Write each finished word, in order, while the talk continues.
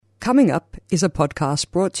Coming Up is a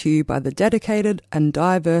podcast brought to you by the dedicated and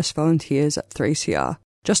diverse volunteers at 3CR.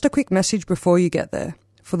 Just a quick message before you get there.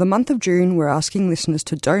 For the month of June, we're asking listeners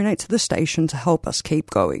to donate to the station to help us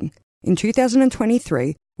keep going. In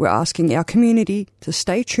 2023, we're asking our community to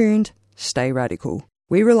stay tuned, stay radical.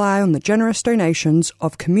 We rely on the generous donations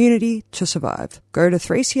of community to survive. Go to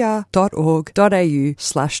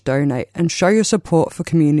 3cr.org.au/donate and show your support for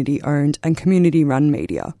community-owned and community-run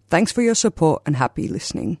media. Thanks for your support and happy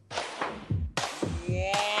listening.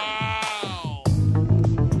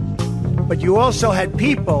 But you also had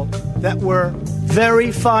people that were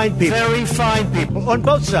very fine people on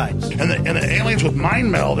both sides. And the aliens with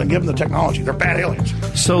mind meld and give them the technology. They're bad aliens.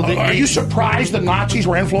 So are you surprised that Nazis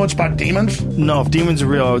were influenced by demons? No, if demons are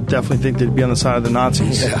real, I would definitely think they'd be on the side of the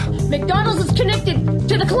Nazis. Yeah. McDonald's is connected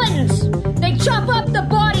to the Clintons. They chop up the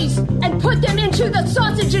bodies and put them into the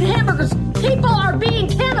sausage and hamburgers. People are being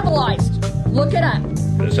cannibalized. Look it up.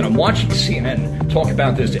 And I'm watching CNN talk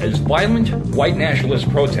about this as violent white nationalist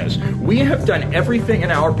protests. We have done everything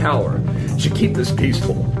in our power to keep this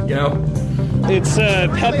peaceful, you know? It's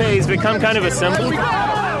Pepe's become kind of a symbol.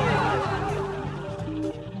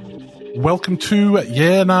 Welcome to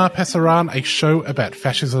Yeah Nah Pasaran, a show about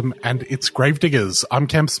fascism and its gravediggers. I'm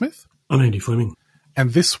Cam Smith. I'm Andy Fleming.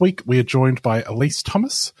 And this week we are joined by Elise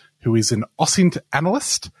Thomas, who is an OSINT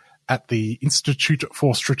analyst at the Institute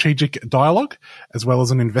for Strategic Dialogue, as well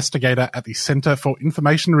as an investigator at the Centre for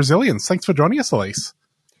Information Resilience. Thanks for joining us, Elise.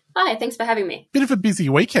 Hi, thanks for having me. Bit of a busy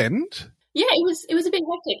weekend. Yeah, it was a bit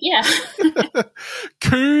hectic, yeah.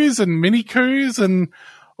 Coups and mini-coups and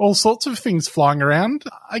all sorts of things flying around.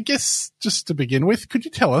 I guess, just to begin with, could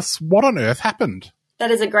you tell us what on earth happened? That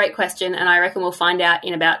is a great question, and I reckon we'll find out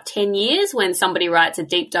in about 10 years when somebody writes a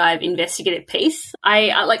deep dive investigative piece.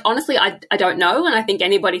 Honestly, I don't know, and I think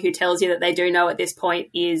anybody who tells you that they do know at this point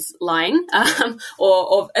is lying,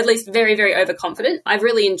 or at least very, very overconfident. I've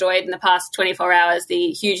really enjoyed in the past 24 hours the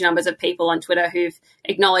huge numbers of people on Twitter who've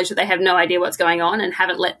acknowledged that they have no idea what's going on and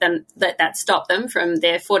haven't let that stop them from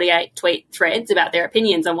their 48 tweet threads about their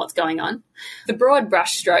opinions on what's going on. The broad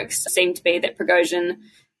brushstrokes seem to be that Prigozhin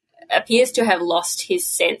appears to have lost his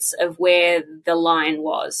sense of where the line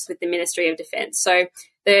was with the Ministry of Defence. So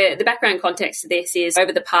the background context to this is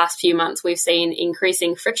over the past few months, we've seen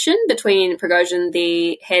increasing friction between Prigozhin,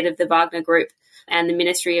 the head of the Wagner group, and the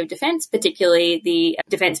Ministry of Defence, particularly the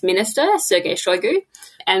Defence Minister, Sergei Shoigu.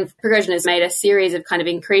 And Prigozhin has made a series of kind of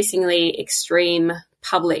increasingly extreme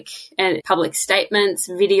public statements,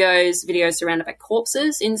 videos surrounded by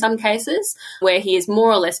corpses in some cases, where he is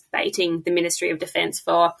more or less baiting the Ministry of Defence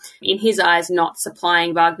for, in his eyes, not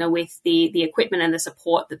supplying Wagner with the equipment and the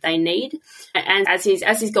support that they need. And as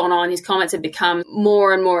he's gone on, his comments have become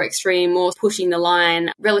more and more extreme, more pushing the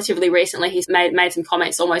line. Relatively recently, he's made some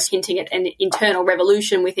comments almost hinting at an internal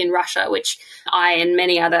revolution within Russia, which I and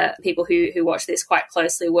many other people who watch this quite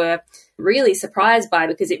closely were really surprised by,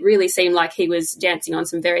 because it really seemed like he was dancing on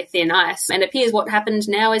some very thin ice. And it appears what happened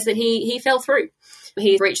now is that he fell through.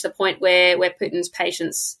 He's reached the point where Putin's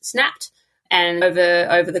patience snapped. And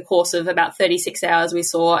over the course of about 36 hours, we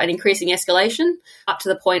saw an increasing escalation up to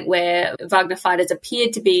the point where Wagner fighters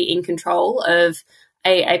appeared to be in control of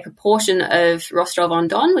a proportion of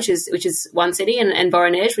Rostov-on-Don, which is one city, and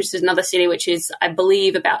Voronezh, which is another city, which is, I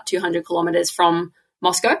believe, about 200 kilometers from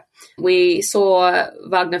Moscow. We saw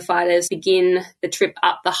Wagner fighters begin the trip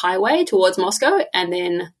up the highway towards Moscow and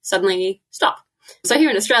then suddenly stop. So here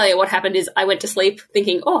in Australia, what happened is I went to sleep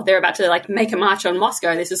thinking, they're about to make a march on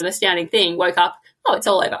Moscow. This is an astounding thing. Woke up, it's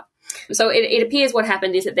all over. So it appears what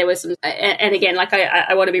happened is that there was some, and again,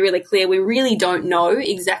 I want to be really clear, we really don't know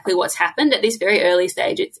exactly what's happened at this very early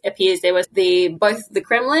stage. It appears there was both the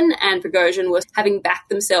Kremlin and Prigozhin was having backed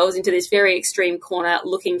themselves into this very extreme corner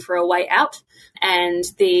looking for a way out. And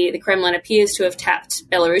the Kremlin appears to have tapped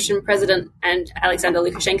Belarusian President and Alexander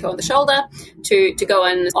Lukashenko on the shoulder to go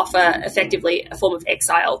and offer effectively a form of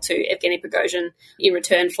exile to Evgeny Prigozhin in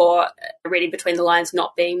return for reading between the lines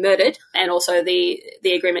not being murdered, and also the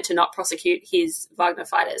agreement to not prosecute his Wagner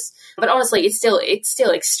fighters. But honestly, it's still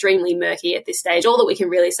extremely murky at this stage. All that we can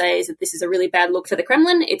really say is that this is a really bad look for the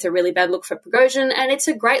Kremlin, it's a really bad look for Prigozhin, and it's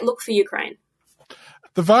a great look for Ukraine.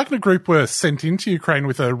 The Wagner group were sent into Ukraine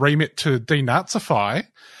with a remit to denazify.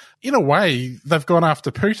 In a way, they've gone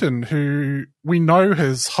after Putin, who we know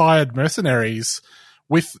has hired mercenaries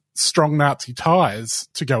with strong Nazi ties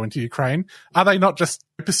to go into Ukraine. Are they not just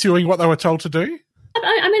pursuing what they were told to do?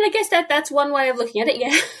 I guess that's one way of looking at it,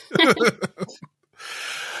 yeah.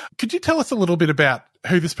 Could you tell us a little bit about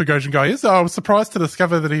who this Prigozhin guy is? I was surprised to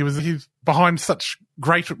discover that he's behind such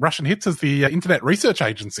great Russian hits as the Internet Research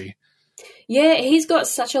Agency. Yeah, he's got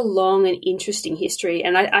such a long and interesting history,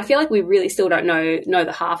 and I feel like we really still don't know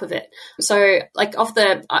the half of it. So, like,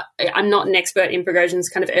 I'm not an expert in Prigozhin's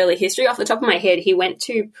kind of early history. Off the top of my head, he went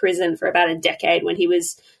to prison for about a decade when he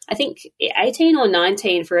was, I think, 18 or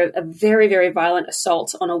 19 for a very, very violent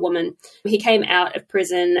assault on a woman. He came out of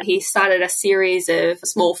prison. He started a series of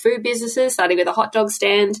small food businesses, starting with a hot dog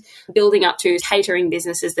stand, building up to catering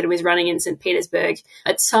businesses that he was running in St. Petersburg.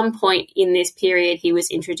 At some point in this period, he was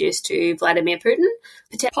introduced to Vladimir Putin,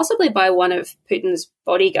 possibly by one of Putin's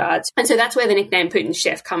bodyguards. And so that's where the nickname Putin's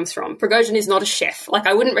chef comes from. Prigozhin is not a chef. Like,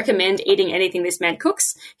 I wouldn't recommend eating anything this man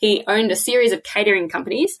cooks. He owned a series of catering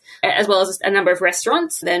companies, as well as a number of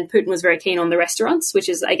restaurants. Then Putin was very keen on the restaurants, which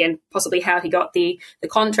is, again, possibly how he got the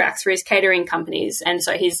contracts for his catering companies. And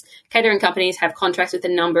so his catering companies have contracts with a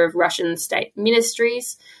number of Russian state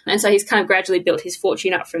ministries. And so he's kind of gradually built his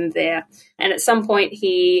fortune up from there. And at some point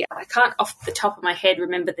I can't off the top of my head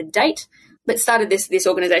remember the date, but started this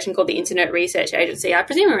organization called the Internet Research Agency, I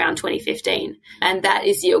presume around 2015. And that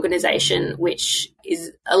is the organization which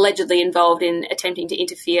is allegedly involved in attempting to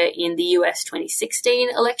interfere in the US 2016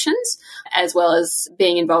 elections, as well as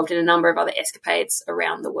being involved in a number of other escapades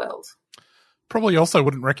around the world. Probably also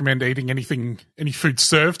wouldn't recommend eating any food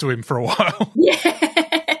served to him for a while.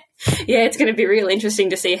 Yeah, it's going to be real interesting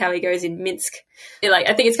to see how he goes in Minsk.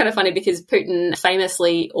 I think it's kind of funny because Putin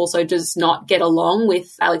famously also does not get along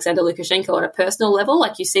with Alexander Lukashenko on a personal level.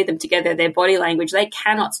 Like, you see them together, their body language, they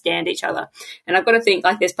cannot stand each other. And I've got to think,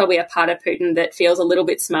 like, there's probably a part of Putin that feels a little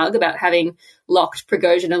bit smug about having locked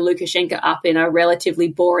Prigozhin and Lukashenko up in a relatively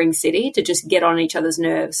boring city to just get on each other's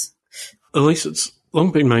nerves. Elise, it's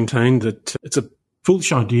long been maintained that it's a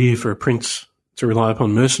foolish idea for a prince to rely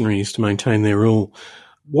upon mercenaries to maintain their rule.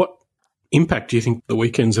 What impact do you think the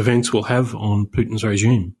weekend's events will have on Putin's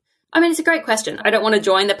regime? I mean, it's a great question. I don't want to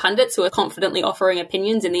join the pundits who are confidently offering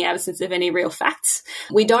opinions in the absence of any real facts.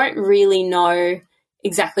 We don't really know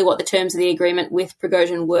exactly what the terms of the agreement with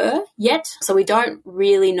Prigozhin were yet, so we don't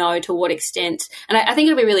really know to what extent. And I think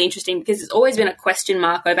it'll be really interesting because it's always been a question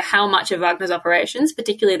mark over how much of Wagner's operations,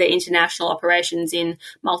 particularly their international operations in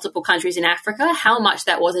multiple countries in Africa, how much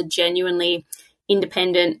that was a genuinely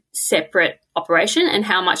independent, separate operation and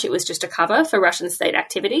how much it was just a cover for Russian state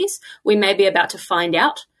activities. We may be about to find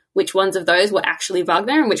out which ones of those were actually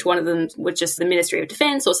Wagner and which one of them was just the Ministry of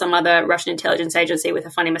Defense or some other Russian intelligence agency with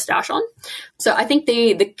a funny moustache on. So I think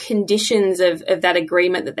the conditions of that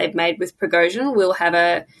agreement that they've made with Prigozhin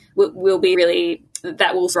will be really,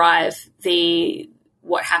 that will drive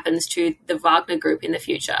what happens to the Wagner group in the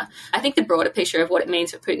future. I think the broader picture of what it means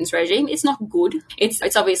for Putin's regime, it's not good.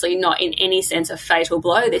 It's obviously not in any sense a fatal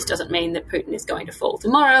blow. This doesn't mean that Putin is going to fall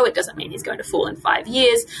tomorrow. It doesn't mean he's going to fall in 5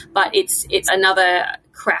 years, but it's another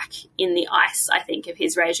crack in the ice, I think, of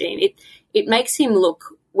his regime. It makes him look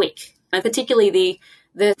weak, and particularly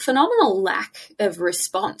the phenomenal lack of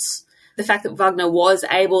response. The fact that Wagner was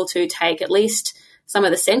able to take at least some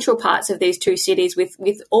of the central parts of these two cities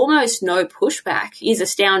with almost no pushback is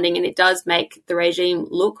astounding, and it does make the regime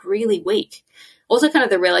look really weak. Also, kind of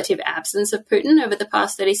the relative absence of Putin over the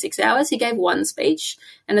past 36 hours. He gave one speech,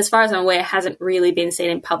 and as far as I'm aware, hasn't really been seen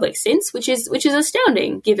in public since, which is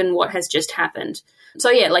astounding given what has just happened. So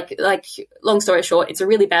yeah, like long story short, it's a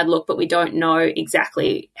really bad look, but we don't know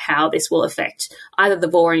exactly how this will affect either the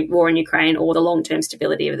war in Ukraine or the long-term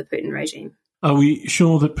stability of the Putin regime. Are we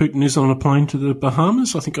sure that Putin is on a plane to the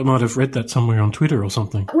Bahamas? I think I might have read that somewhere on Twitter or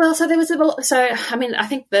something. Well, so there was I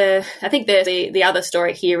think the other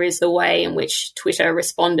story here is the way in which Twitter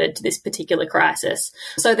responded to this particular crisis.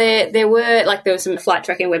 So there were some flight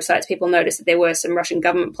tracking websites. People noticed that there were some Russian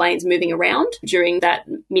government planes moving around during that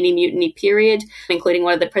mini mutiny period, including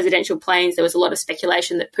one of the presidential planes. There was a lot of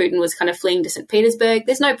speculation that Putin was kind of fleeing to St. Petersburg.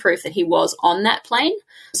 There's no proof that he was on that plane.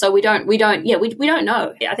 So we don't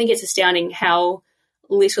know. I think it's astounding how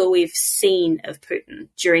little we've seen of Putin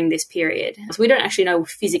during this period. So we don't actually know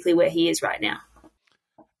physically where he is right now.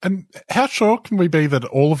 And how sure can we be that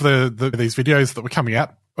all of these videos that were coming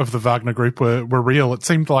out of the Wagner group were real? It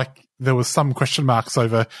seemed like there was some question marks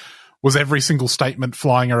over, was every single statement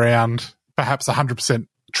flying around perhaps 100%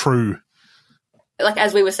 true? Like,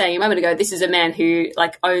 as we were saying a moment ago, this is a man who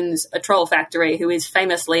owns a troll factory, who is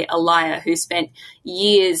famously a liar, who spent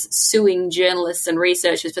years suing journalists and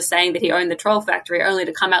researchers for saying that he owned the troll factory, only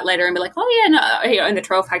to come out later and be like, oh yeah, no, he owned the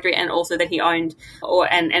troll factory, and also that he owned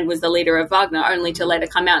and was the leader of Wagner, only to later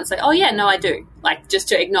come out and say, oh yeah, no, I do. Just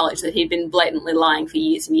to acknowledge that he'd been blatantly lying for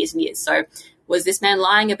years and years and years. So was this man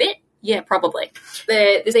lying a bit? Yeah, probably.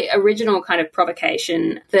 There's the original kind of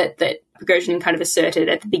provocation that Prigozhin kind of asserted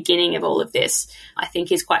at the beginning of all of this, I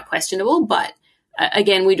think is quite questionable, but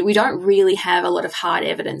again, we don't really have a lot of hard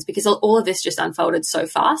evidence because all of this just unfolded so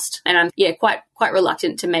fast. And I'm quite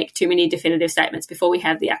reluctant to make too many definitive statements before we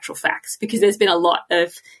have the actual facts, because there's been a lot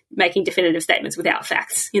of making definitive statements without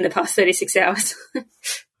facts in the past 36 hours.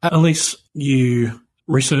 Elise, you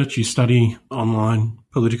research, you study online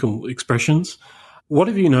political expressions. What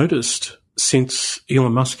have you noticed since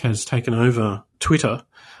Elon Musk has taken over Twitter,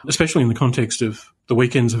 especially in the context of the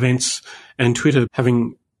weekend's events and Twitter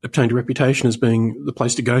having obtained a reputation as being the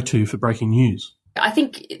place to go to for breaking news? I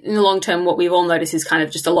think in the long term, what we've all noticed is kind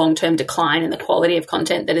of just a long-term decline in the quality of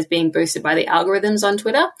content that is being boosted by the algorithms on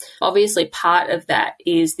Twitter. Obviously, part of that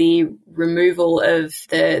is the removal of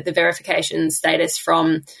the verification status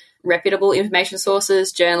from reputable information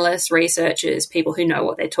sources, journalists, researchers, people who know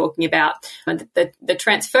what they're talking about, and the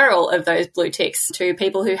transferal of those blue ticks to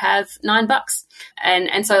people who have $9.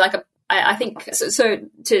 And so I think, so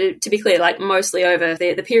to be clear, like mostly over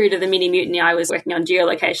the period of the mini mutiny, I was working on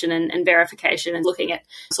geolocation and verification and looking at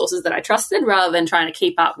sources that I trusted rather than trying to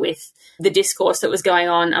keep up with the discourse that was going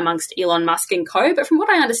on amongst Elon Musk and co. But from what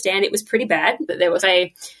I understand, it was pretty bad, that there was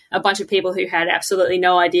a bunch of people who had absolutely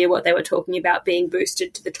no idea what they were talking about being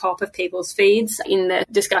boosted to the top of people's feeds in the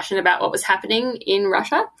discussion about what was happening in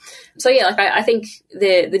Russia. So yeah, I think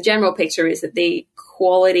the general picture is that the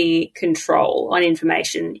quality control on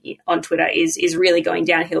information on Twitter is really going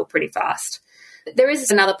downhill pretty fast. There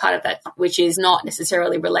is another part of that which is not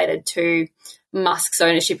necessarily related to Musk's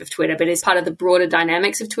ownership of Twitter, but is part of the broader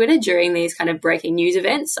dynamics of Twitter during these kind of breaking news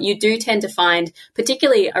events. You do tend to find,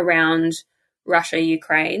 particularly around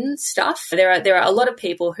Russia-Ukraine stuff, there are a lot of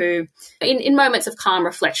people who, in moments of calm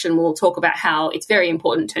reflection, will talk about how it's very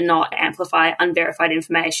important to not amplify unverified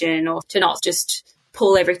information or to not just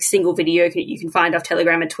pull every single video you can find off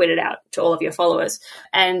Telegram and tweet it out to all of your followers.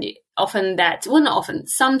 And sometimes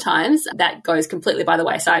that goes completely by the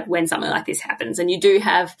wayside when something like this happens. And you do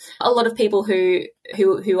have a lot of people who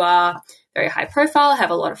are very high profile,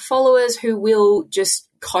 have a lot of followers, who will just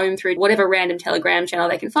comb through whatever random Telegram channel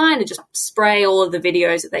they can find and just spray all of the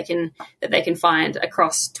videos that they can find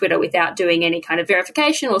across Twitter without doing any kind of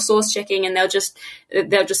verification or source checking, and they'll just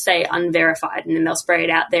say unverified, and then they'll spray it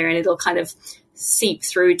out there, and it'll kind of seep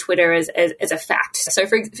through Twitter as a fact. So,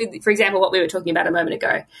 for example, what we were talking about a moment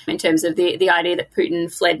ago in terms of the idea that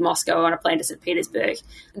Putin fled Moscow on a plane to St. Petersburg,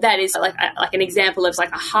 that is like an example of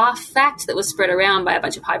like a half fact that was spread around by a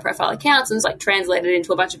bunch of high-profile accounts and is like translated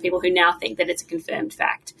into a bunch of people who now think that it's a confirmed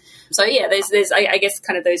fact. So, yeah, there's I guess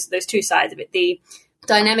kind of those two sides of it: the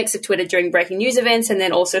dynamics of Twitter during breaking news events, and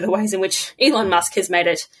then also the ways in which Elon Musk has made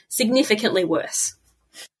it significantly worse.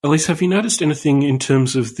 Elise, have you noticed anything in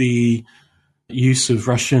terms of the use of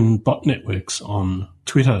Russian bot networks on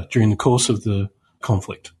Twitter during the course of the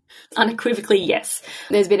conflict? Unequivocally, yes.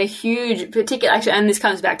 There's been a huge, and this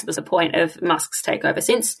comes back to the point of Musk's takeover.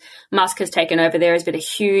 Since Musk has taken over, there has been a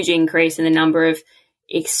huge increase in the number of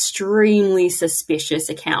extremely suspicious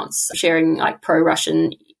accounts sharing like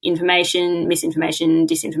pro-Russian information, misinformation,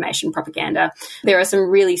 disinformation, propaganda. There are some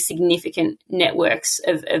really significant networks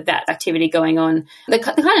of that activity going on. The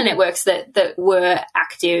kind of networks that were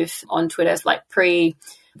active on Twitter, like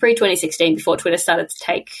pre-2016, before Twitter started to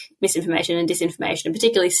take misinformation and disinformation, and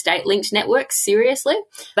particularly state-linked networks, seriously.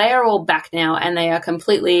 They are all back now, and they are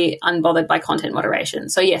completely unbothered by content moderation.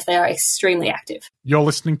 So yes, they are extremely active. You're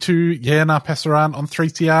listening to Yeah Nah Pasaran on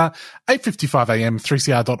 3CR, 8:55 AM,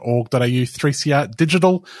 3cr.org.au, 3CR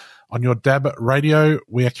Digital. On your DAB radio,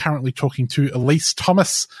 we are currently talking to Elise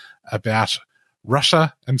Thomas about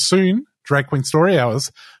Russia and soon Drag Queen Story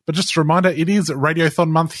Hours. But just a reminder, it is Radiothon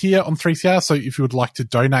month here on 3CR, so if you would like to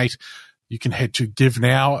donate, you can head to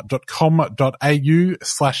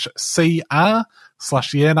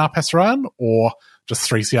givenow.com.au/CR/Yeah Nah Pasaran or just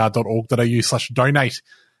 3cr.org.au/donate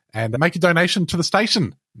and make a donation to the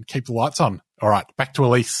station and keep the lights on. All right, back to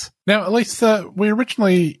Elise. Now, Elise, we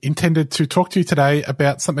originally intended to talk to you today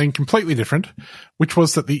about something completely different, which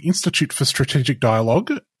was that the Institute for Strategic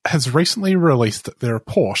Dialogue has recently released their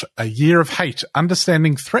report, A Year of Hate,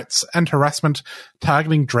 Understanding Threats and Harassment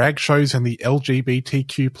Targeting Drag Shows in the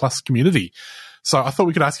LGBTQ+ Community. So I thought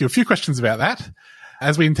we could ask you a few questions about that,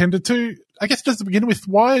 as we intended to. I guess just to begin with,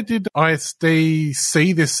 why did ISD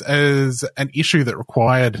see this as an issue that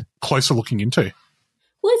required closer looking into?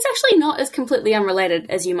 Well, it's actually not as completely unrelated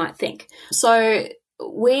as you might think. So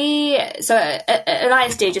at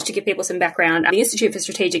ISD, just to give people some background, the Institute for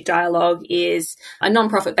Strategic Dialogue is a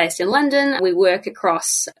non-profit based in London. We work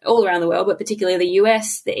across all around the world, but particularly the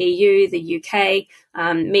US, the EU, the UK,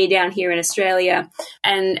 me down here in Australia.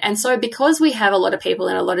 And so because we have a lot of people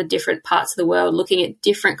in a lot of different parts of the world looking at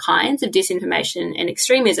different kinds of disinformation and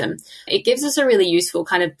extremism, it gives us a really useful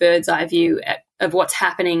kind of bird's eye view of what's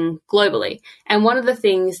happening globally. And one of the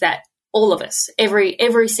things that all of us,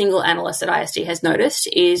 every single analyst at ISD has noticed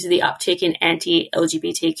is the uptick in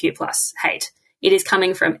anti-LGBTQ plus hate. It is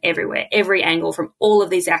coming from everywhere, every angle, from all of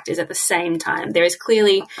these actors at the same time. There is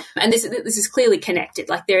clearly, and this is clearly connected.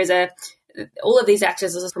 Like there is all of these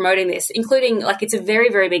actors are promoting this, including like it's a very,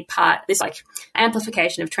 very big part. This like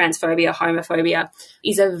amplification of transphobia, homophobia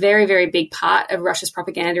is a very, very big part of Russia's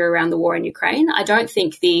propaganda around the war in Ukraine. I don't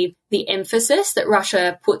think the emphasis that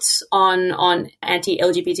Russia puts on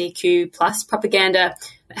anti-LGBTQ plus propaganda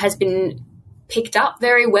has been picked up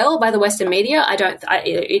very well by the Western media.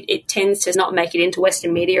 It tends to not make it into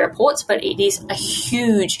Western media reports, but it is a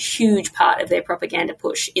huge, huge part of their propaganda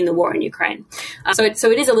push in the war in Ukraine. So it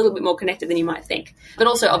is a little bit more connected than you might think. But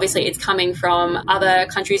also, obviously, it's coming from other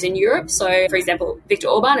countries in Europe. So, for example, Viktor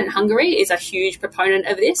Orban in Hungary is a huge proponent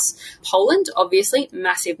of this. Poland, obviously,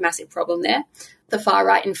 massive, massive problem there. The far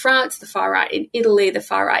right in France, the far right in Italy, the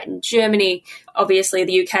far right in Germany. Obviously,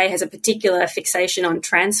 the UK has a particular fixation on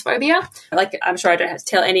transphobia. Like, I'm sure I don't have to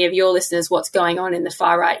tell any of your listeners what's going on in the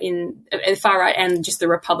far right and just the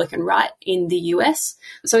Republican right in the US.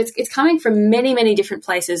 So it's coming from many, many different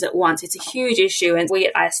places at once. It's a huge issue, and we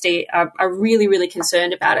at ISD are really, really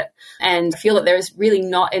concerned about it and feel that there is really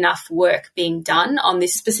not enough work being done on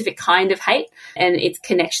this specific kind of hate and its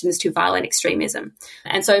connections to violent extremism.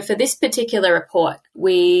 And so for this particular report,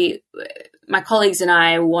 my colleagues and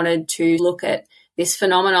I wanted to look at this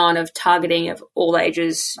phenomenon of targeting of all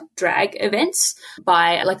ages drag events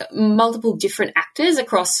by like multiple different actors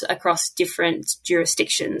across different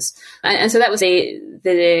jurisdictions. And so that was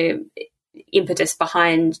the impetus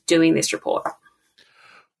behind doing this report.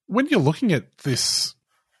 When you're looking at this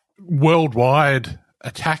worldwide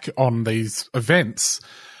attack on these events,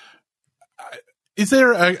 is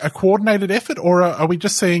there a coordinated effort, or are we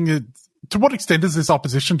just seeing to what extent is this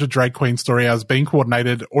opposition to drag queen story hours being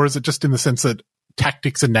coordinated, or is it just in the sense that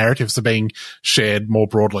tactics and narratives are being shared more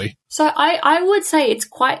broadly? So I would say it's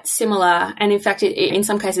quite similar. And in fact, in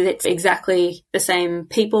some cases, it's exactly the same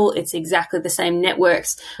people. It's exactly the same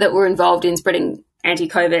networks that were involved in spreading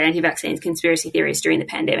anti-COVID, anti-vaccines conspiracy theories during the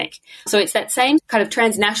pandemic. So it's that same kind of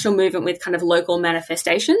transnational movement with kind of local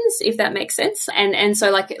manifestations, if that makes sense. And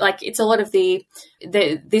so like it's a lot of these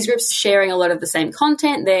groups sharing a lot of the same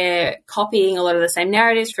content. They're copying a lot of the same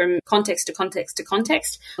narratives from context to context to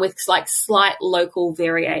context with like slight local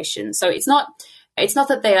variation. So it's not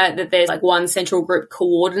that there's like one central group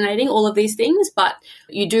coordinating all of these things, but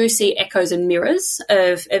you do see echoes and mirrors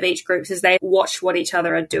of each group as they watch what each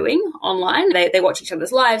other are doing online. They watch each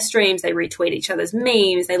other's live streams, they retweet each other's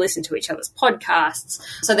memes, they listen to each other's podcasts.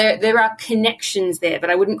 So there are connections there, but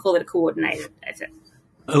I wouldn't call it a coordinated effort.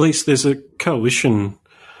 Elise, there's a coalition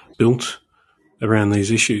built around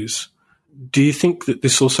these issues. Do you think that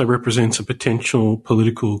this also represents a potential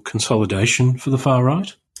political consolidation for the far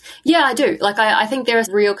right? Yeah, I do. Like, I think there are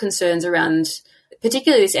real concerns around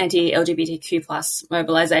particularly this anti-LGBTQ plus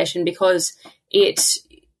mobilization because it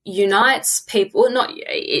unites people,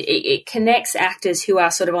 it connects actors who are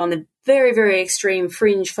sort of on the very, very extreme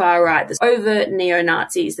fringe far right, the overt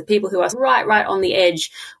neo-Nazis, the people who are right on the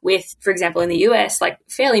edge with, for example, in the US, like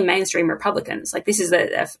fairly mainstream Republicans. Like this is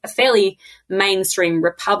a fairly mainstream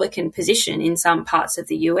Republican position in some parts of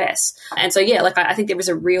the US. And so, yeah, like I think there was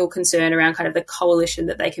a real concern around kind of the coalition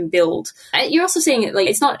that they can build. And you're also seeing it, like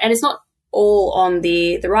it's not all on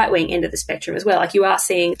the right-wing end of the spectrum as well. Like you are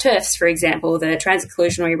seeing TERFs, for example, the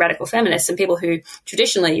trans-inclusionary radical feminists, and people who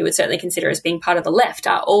traditionally you would certainly consider as being part of the left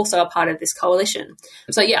are also a part of this coalition.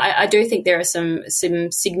 So, yeah, I do think there are some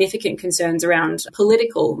significant concerns around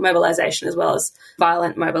political mobilization as well as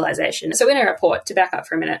violent mobilization. So in our report, to back up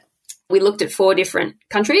for a minute, we looked at 4 different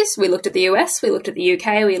countries. We looked at the US, we looked at the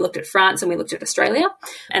UK, we looked at France, and we looked at Australia.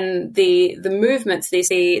 And the movements,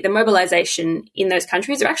 the mobilization in those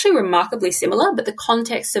countries are actually remarkably similar, but the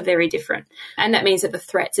contexts are very different. And that means that the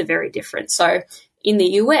threats are very different. So in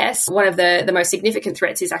the US, one of the most significant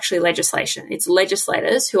threats is actually legislation. It's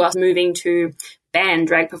legislators who are moving to ban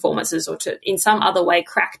drag performances or to in some other way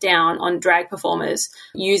crack down on drag performers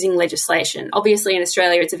using legislation. Obviously in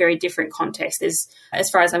Australia it's a very different context. There's, as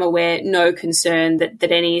far as I'm aware, no concern that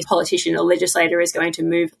any politician or legislator is going to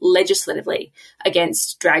move legislatively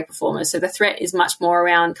against drag performers. So the threat is much more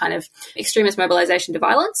around kind of extremist mobilization to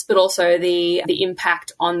violence, but also the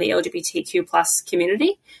impact on the LGBTQ plus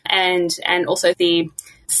community and also the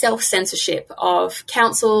self-censorship of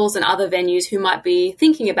councils and other venues who might be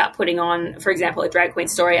thinking about putting on, for example, a drag queen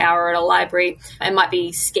story hour at a library and might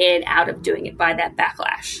be scared out of doing it by that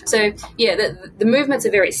backlash. So, yeah, the movements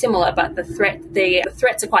are very similar, but the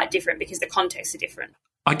threats are quite different because the contexts are different.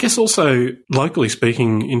 I guess also, locally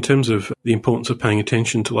speaking, in terms of the importance of paying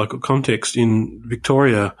attention to local context, in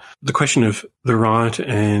Victoria, the question of the right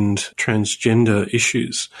and transgender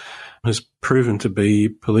issues has proven to be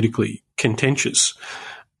politically contentious.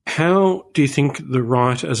 How do you think the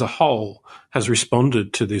right as a whole has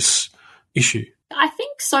responded to this issue? I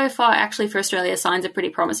think so far, actually, for Australia, signs are pretty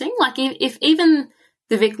promising. Like, if even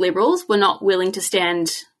the Vic Liberals were not willing to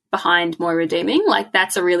stand behind Moira Deeming, like,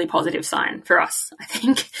 that's a really positive sign for us, I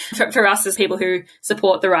think, for us as people who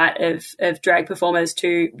support the right of drag performers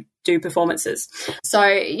to do performances. So,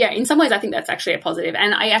 yeah, in some ways, I think that's actually a positive.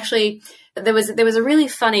 And there was a really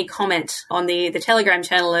funny comment on the Telegram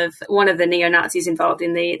channel of one of the neo-Nazis involved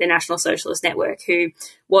in the National Socialist Network, who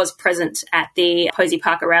was present at the Posey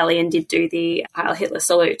Parker rally and did do the Heil Hitler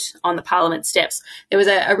salute on the Parliament steps. There was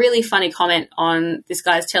a really funny comment on this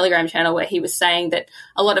guy's Telegram channel where he was saying that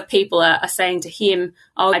a lot of people are saying to him,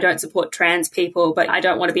 "Oh, I don't support trans people, but I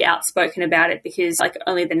don't want to be outspoken about it because, like,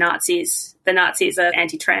 only the Nazis are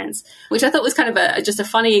anti-trans," which I thought was kind of just a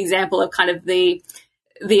funny example of kind of the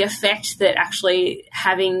effect that actually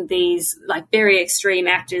having these, like, very extreme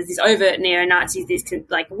actors, these overt neo-Nazis, these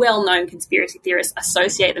like well-known conspiracy theorists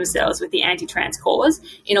associate themselves with the anti-trans cause.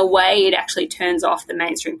 In a way, it actually turns off the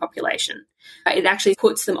mainstream population. It actually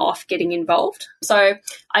puts them off getting involved. So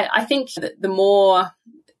I think that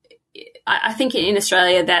I think in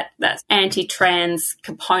Australia that anti-trans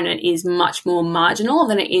component is much more marginal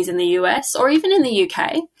than it is in the US or even in the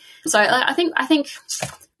UK. So I think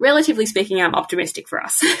relatively speaking, I'm optimistic for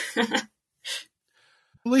us.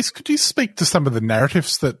 Elise, could you speak to some of the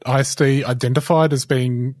narratives that ISD identified as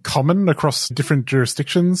being common across different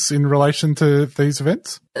jurisdictions in relation to these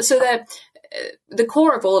events? So the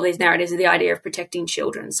core of all of these narratives is the idea of protecting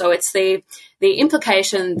children. So it's the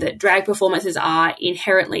implication that drag performances are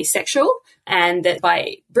inherently sexual, and that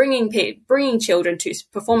by bringing children to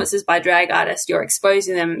performances by drag artists, you're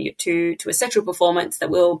exposing them to a sexual performance that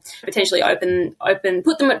will potentially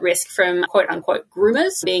put them at risk from quote unquote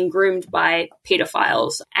groomers, being groomed by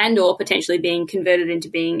pedophiles, and or potentially being converted into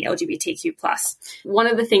being LGBTQ+. One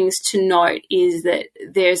of the things to note is that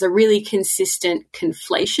there's a really consistent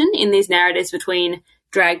conflation in these narratives between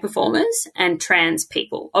drag performers and trans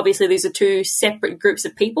people. Obviously, these are two separate groups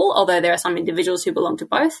of people, although there are some individuals who belong to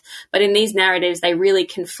both. But in these narratives, they really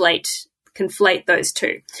conflate those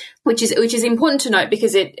two, which is important to note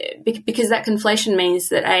because that conflation means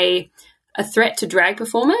that a threat to drag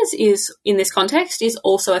performers is, in this context, is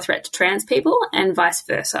also a threat to trans people and vice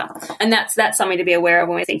versa. And that's something to be aware of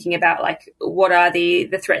when we're thinking about, like, what are the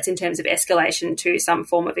threats in terms of escalation to some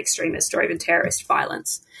form of extremist or even terrorist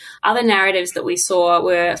violence. Other narratives that we saw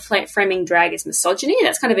were framing drag as misogyny.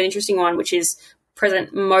 That's kind of an interesting one, which is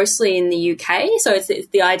present mostly in the UK. So it's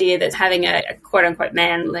the idea that having a quote unquote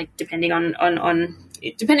man, like, depending on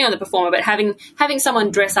the performer, but having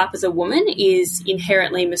someone dress up as a woman is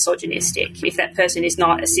inherently misogynistic if that person is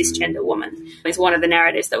not a cisgender woman. It's one of the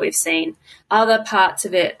narratives that we've seen. Other parts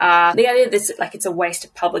of it are the idea that it's a waste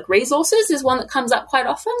of public resources is one that comes up quite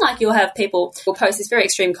often. Like, you'll have people will post this very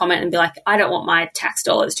extreme comment and be like, I don't want my tax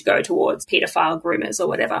dollars to go towards paedophile groomers or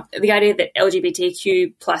whatever. The idea that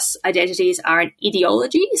LGBTQ plus identities are an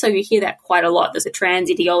ideology. So you hear that quite a lot. There's a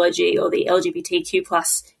trans ideology or the LGBTQ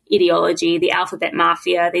plus ideology, the alphabet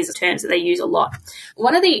mafia. These are terms that they use a lot.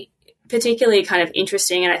 One of the particularly kind of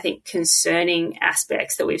interesting and I think concerning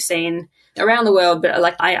aspects that we've seen around the world, but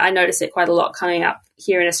like I notice it quite a lot coming up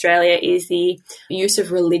here in Australia, is the use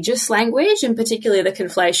of religious language, and particularly the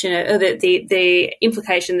conflation or the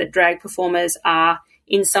implication that drag performers are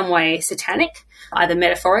in some way satanic, either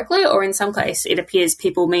metaphorically or in some case it appears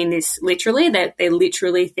people mean this literally, that they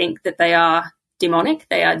literally think that they are demonic,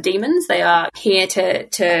 they are demons, they are here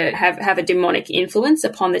to have a demonic influence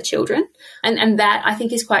upon the children. And that, I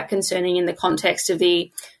think, is quite concerning in the context of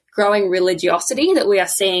the growing religiosity that we are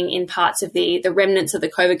seeing in parts of the remnants of the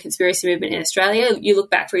COVID conspiracy movement in Australia. You look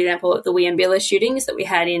back, for example, at the Wiambilla shootings that we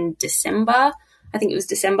had in December, I think it was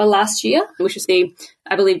December last year, which was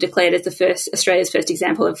I believe, declared as Australia's first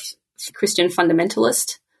example of Christian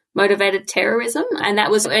fundamentalist motivated terrorism. And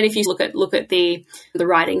that was, and if you look at the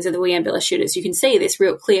writings of the Williambilla shooters, you can see this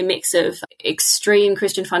real clear mix of extreme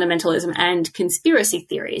Christian fundamentalism and conspiracy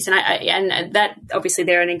theories. And that, obviously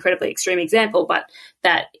they're an incredibly extreme example, but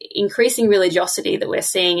that increasing religiosity that we're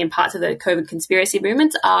seeing in parts of the COVID conspiracy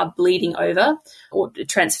movements are bleeding over or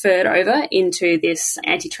transferred over into this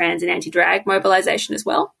anti-trans and anti-drag mobilization as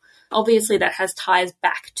well. Obviously that has ties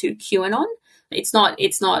back to QAnon. It's not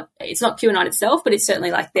QAnon itself, but it's certainly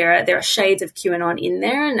like there are shades of QAnon in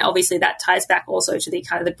there, and obviously that ties back also to the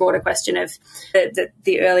kind of the broader question of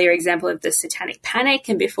the earlier example of the Satanic Panic,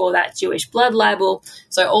 and before that Jewish blood libel.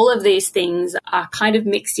 So all of these things are kind of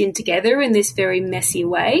mixed in together in this very messy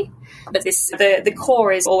way. But the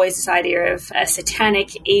core is always this idea of a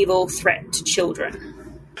satanic evil threat to children.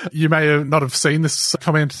 You may not have seen this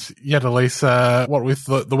comment yet, Elise. What with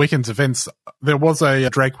the weekend's events, there was a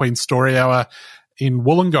drag queen story hour in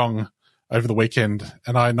Wollongong over the weekend,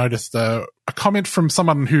 and I noticed a comment from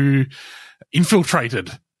someone who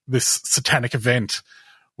infiltrated this satanic event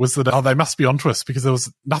was that, they must be onto us because there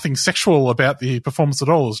was nothing sexual about the performance at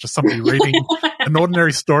all. It was just somebody reading an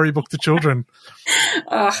ordinary storybook to children.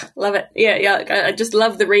 Oh, love it. Yeah. I just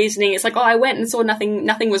love the reasoning. It's like, I went and saw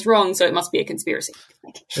nothing was wrong, so it must be a conspiracy.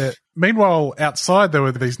 Meanwhile, outside, there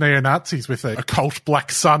were these neo-Nazis with occult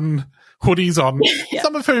black sun hoodies on, yeah.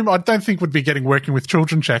 Some of whom I don't think would be getting working with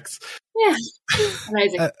children checks. Yeah,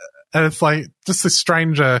 amazing. And it's like just this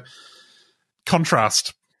strange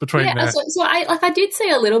contrast between so I did see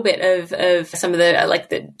a little bit of some of the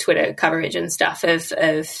the Twitter coverage and stuff of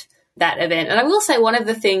that event, and I will say one of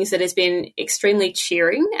the things that has been extremely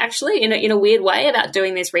cheering, actually, in a weird way, about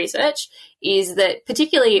doing this research is that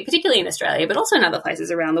particularly in Australia, but also in other places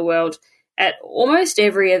around the world, at almost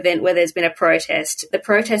every event where there's been a protest, the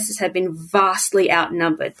protesters have been vastly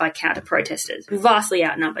outnumbered by counter-protesters. Vastly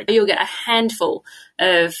outnumbered. You'll get a handful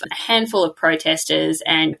of protesters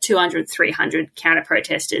and 200, 300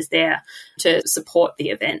 counter-protesters there to support the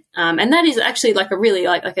event. And that is actually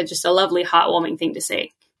just a lovely, heartwarming thing to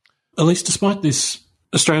see. Elise, despite this,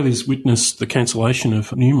 Australia's witnessed the cancellation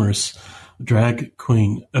of numerous drag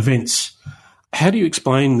queen events. How do you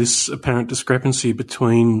explain this apparent discrepancy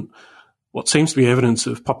between what seems to be evidence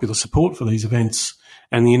of popular support for these events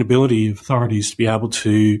and the inability of authorities to be able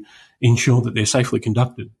to ensure that they're safely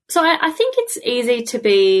conducted? So I think it's easy to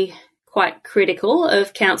be quite critical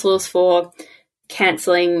of councils for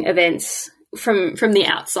cancelling events from the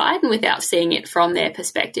outside and without seeing it from their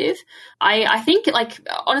perspective. I think,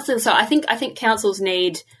 honestly, so I think councils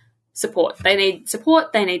need support. They need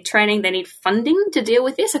support, they need training, they need funding to deal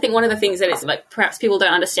with this. I think one of the things that is perhaps people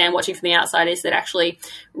don't understand watching from the outside is that actually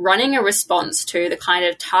running a response to the kind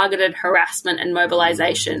of targeted harassment and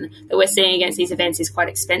mobilization that we're seeing against these events is quite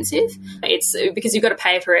expensive. It's because you've got to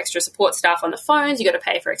pay for extra support staff on the phones, you've got to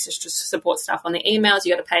pay for extra support staff on the emails,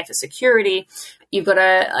 you've got to pay for security. You've got to,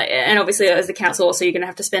 and obviously as the council also, you're going to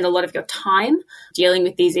have to spend a lot of your time dealing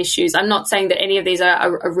with these issues. I'm not saying that any of these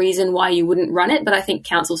are a reason why you wouldn't run it, but I think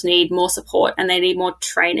councils need more support and they need more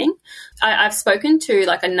training. I've spoken to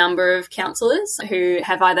a number of councillors who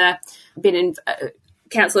have either been in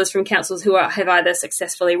councillors from councils who have either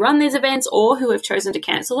successfully run these events or who have chosen to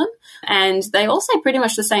cancel them. And they all say pretty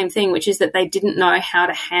much the same thing, which is that they didn't know how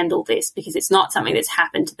to handle this because it's not something that's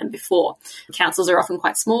happened to them before. Councils are often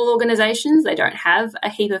quite small organisations. They don't have a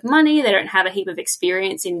heap of money. They don't have a heap of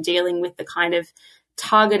experience in dealing with the kind of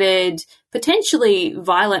targeted, potentially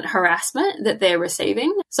violent harassment that they're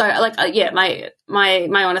receiving. So,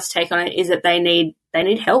 my honest take on it is that they need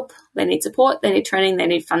help, they need support, they need training, they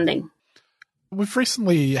need funding. We've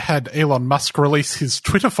recently had Elon Musk release his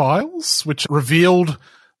Twitter files, which revealed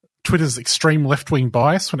Twitter's extreme left-wing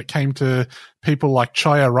bias when it came to people like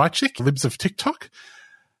chat-a-torium, libs of TikTok.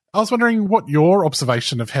 I was wondering what your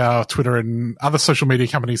observation of how Twitter and other social media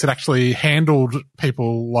companies had actually handled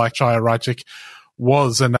people like chat-a-torium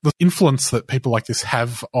was, and the influence that people like this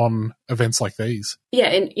have on events like these. Yeah,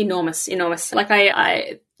 enormous.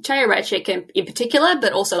 chat-a-torium in particular,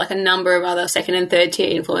 but also a number of other second and third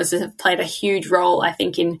tier influencers have played a huge role, I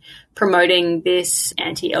think, in promoting this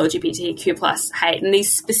anti-LGBTQ plus hate and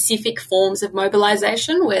these specific forms of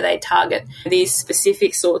mobilization where they target these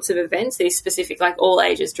specific sorts of events, these specific all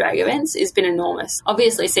ages drag events, has been enormous.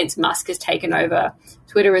 Obviously, since Musk has taken over,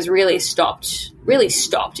 Twitter has really stopped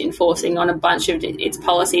enforcing on a bunch of its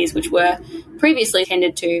policies, which were previously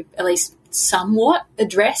tended to at least somewhat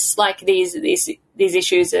address these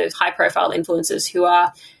issues of high-profile influencers who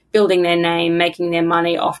are building their name, making their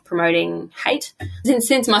money off promoting hate.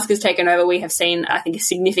 Since Musk has taken over, we have seen, I think, a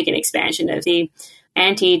significant expansion of the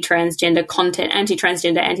anti-transgender content,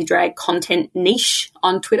 anti-transgender, anti-drag content niche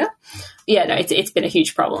on Twitter. Yeah, no, it's been a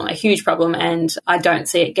huge problem, and I don't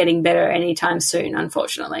see it getting better anytime soon,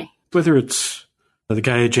 unfortunately. Whether it's the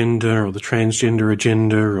gay agenda or the transgender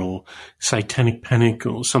agenda or satanic panic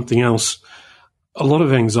or something else, a lot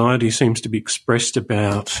of anxiety seems to be expressed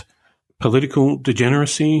about political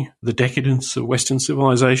degeneracy, the decadence of Western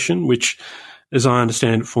civilization, which, as I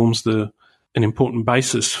understand it, forms an important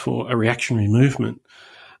basis for a reactionary movement.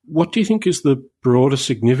 What do you think is the broader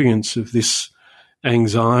significance of this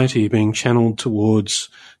anxiety being channeled towards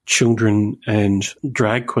children and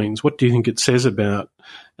drag queens? What do you think it says about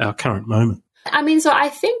our current moment? I mean, so I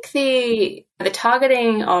think the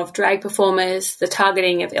targeting of drag performers, the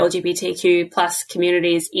targeting of LGBTQ plus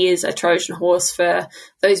communities is a Trojan horse for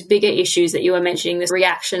those bigger issues that you were mentioning, this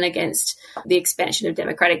reaction against the expansion of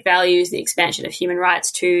democratic values, the expansion of human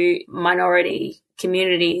rights to minority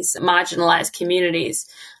communities, marginalized communities,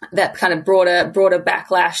 that kind of broader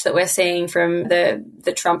backlash that we're seeing from the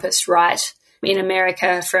Trumpist right in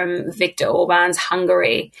America, from Viktor Orban's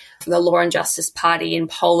Hungary, from the Law and Justice Party in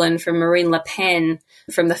Poland, from Marine Le Pen,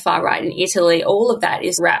 from the far right in Italy. All of that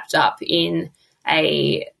is wrapped up in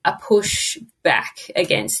a push back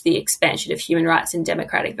against the expansion of human rights and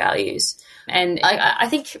democratic values. And I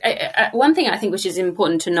think one thing I think which is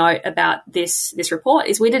important to note about this report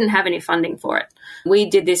is we didn't have any funding for it. We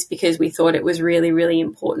did this because we thought it was really, really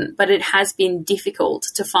important, but it has been difficult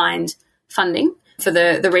to find funding for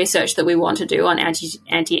the research that we want to do on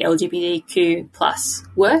anti-LGBTQ plus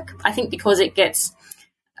work. I think because it gets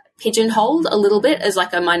pigeonholed a little bit as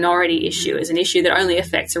like a minority issue, as an issue that only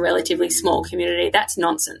affects a relatively small community. That's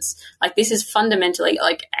nonsense. Like, this is fundamentally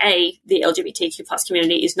the LGBTQ plus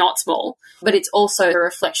community is not small, but it's also a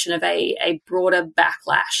reflection of a broader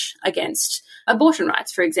backlash against abortion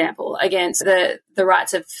rights, for example, against the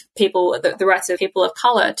rights of people, the rights of people of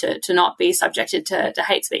colour to not be subjected to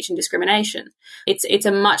hate speech and discrimination. It's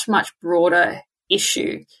a much, much broader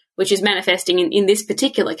issue, which is manifesting in this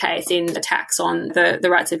particular case in attacks on the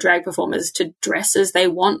rights of drag performers to dress as they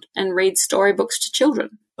want and read storybooks to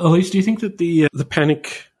children. Elise, do you think that the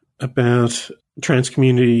panic about trans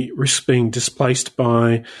community risks being displaced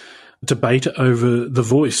by debate over the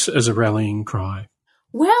voice as a rallying cry?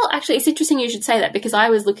 Well, actually, it's interesting you should say that, because I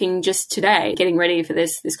was looking just today, getting ready for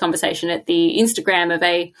this conversation, at the Instagram of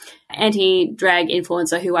a anti-drag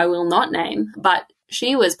influencer who I will not name, but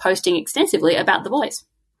she was posting extensively about the voice.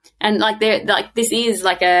 And this is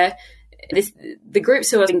the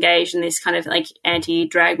groups who are engaged in this kind of like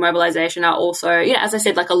anti-drag mobilization are also, as I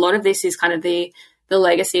said, like a lot of this is kind of the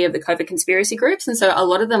legacy of the COVID conspiracy groups. And so a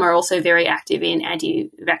lot of them are also very active in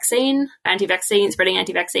anti-vaccine, spreading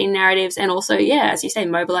anti-vaccine narratives, and also, as you say,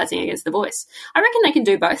 mobilizing against the voice. I reckon they can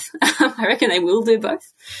do both. I reckon they will do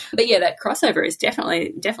both. But that crossover is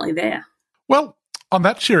definitely there. Well, on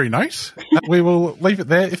that cheery note, we will leave it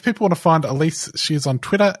there. If people want to find Elise, she is on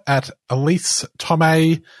Twitter at Elise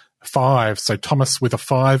Thomas 5. So Thomas with a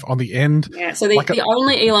 5 on the end. Yeah, so the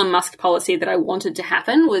only Elon Musk policy that I wanted to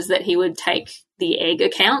happen was that he would take the egg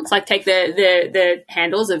accounts, like take the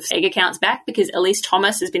handles of egg accounts back, because Elise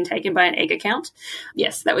Thomas has been taken by an egg account.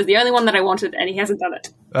 Yes, that was the only one that I wanted, and he hasn't done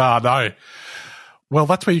it. No. Well,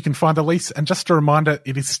 that's where you can find Elise. And just a reminder,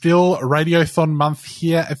 it is still Radiothon month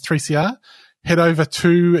here at 3CR. Head over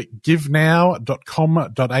to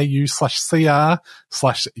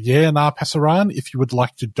givenow.com.au/CR/Yeah Nah Pasaran if you would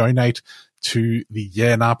like to donate to the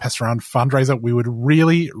Yeah Nah Pasaran fundraiser. We would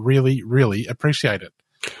really, really, really appreciate it.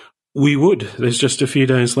 We would. There's just a few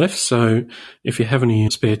days left, so if you have any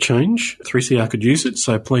spare change, 3CR could use it,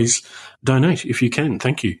 so please donate if you can.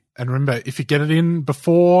 Thank you. And remember, if you get it in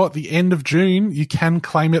before the end of June, you can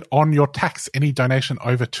claim it on your tax, any donation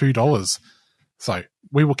over $2. So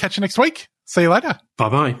we will catch you next week. See you later.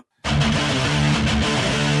 Bye-bye.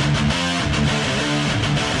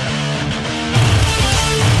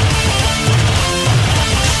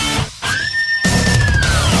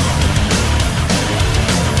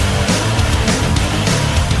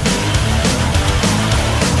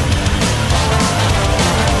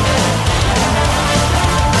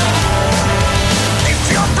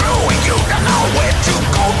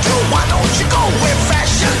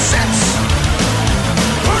 Fashion sense,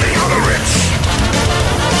 putting on the rich.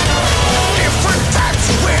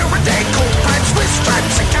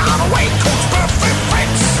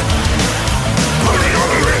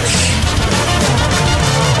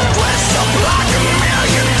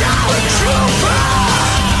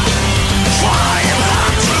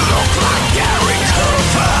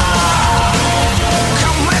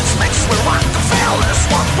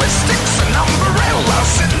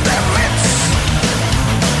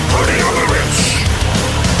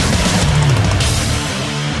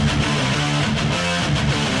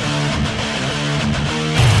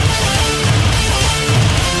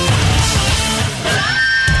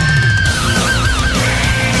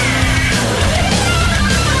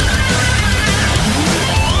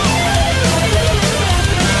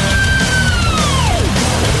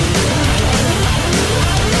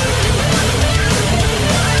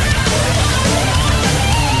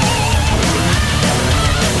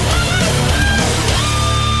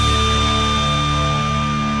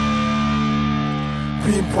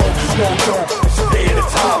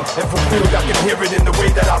 hear it in the way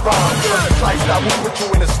that I rhyme. Cause this lifestyle will put you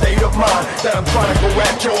in a state of mind that I'm trying to go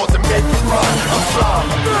at yours and make it mine. I'm slime.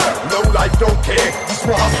 No life don't care. Just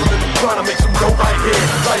for hustling and trying to make some dough right here.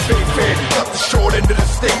 Life ain't fair. Got the short end of the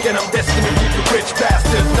stick and I'm destined to give you rich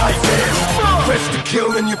bastards nightmares. Press to kill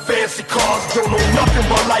in your fancy cars. Don't know nothing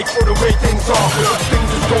but life or the way things are. But things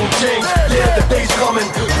is gonna change. Yeah, the day's coming.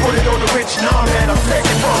 Put it on the rich, nah man, I'm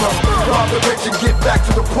taking from them. Rob the rich and give back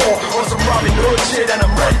to the poor. On some Robin Hood shit and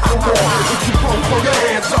I'm ready for more. If you both throw your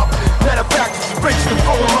hands up. Matter of fact, it's rich to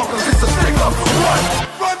throw them up cause it's a stick up. What?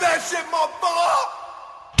 Run that shit, motherfucker!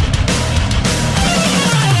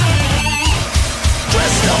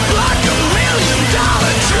 Dressed up like $1 million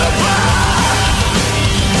trooper.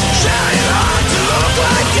 Trying hard to look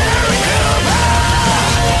like Gary Cooper.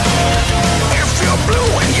 If you're blue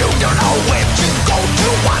and you don't know where to go to,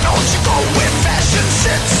 why don't you go where fashion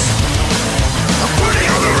sits? I'm putting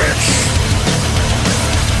on the rich.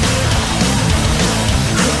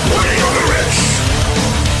 Putting on the rich.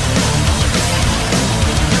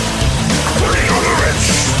 Putting on the rich.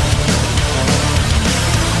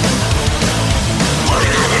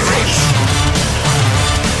 Putting on the rich.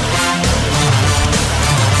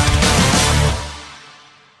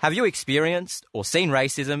 Have you experienced or seen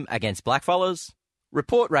racism against blackfellas?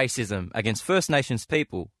 Report racism against First Nations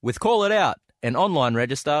people with Call It Out, an online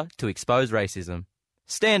register to expose racism.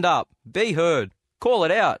 Stand up, be heard, call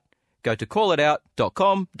it out. Go to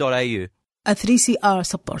callitout.com.au. A 3CR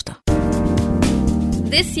supporter.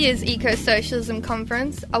 This year's Eco-Socialism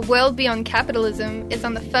Conference, A World Beyond Capitalism, is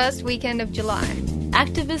on the first weekend of July.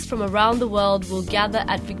 Activists from around the world will gather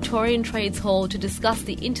at Victorian Trades Hall to discuss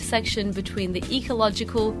the intersection between the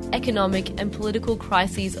ecological, economic and political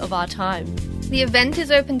crises of our time. The event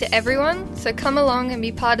is open to everyone, so come along and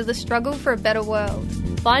be part of the struggle for a better world.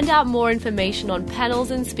 Find out more information on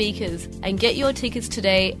panels and speakers and get your tickets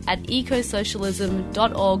today at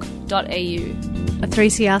ecosocialism.org.au. A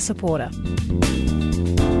 3CR supporter.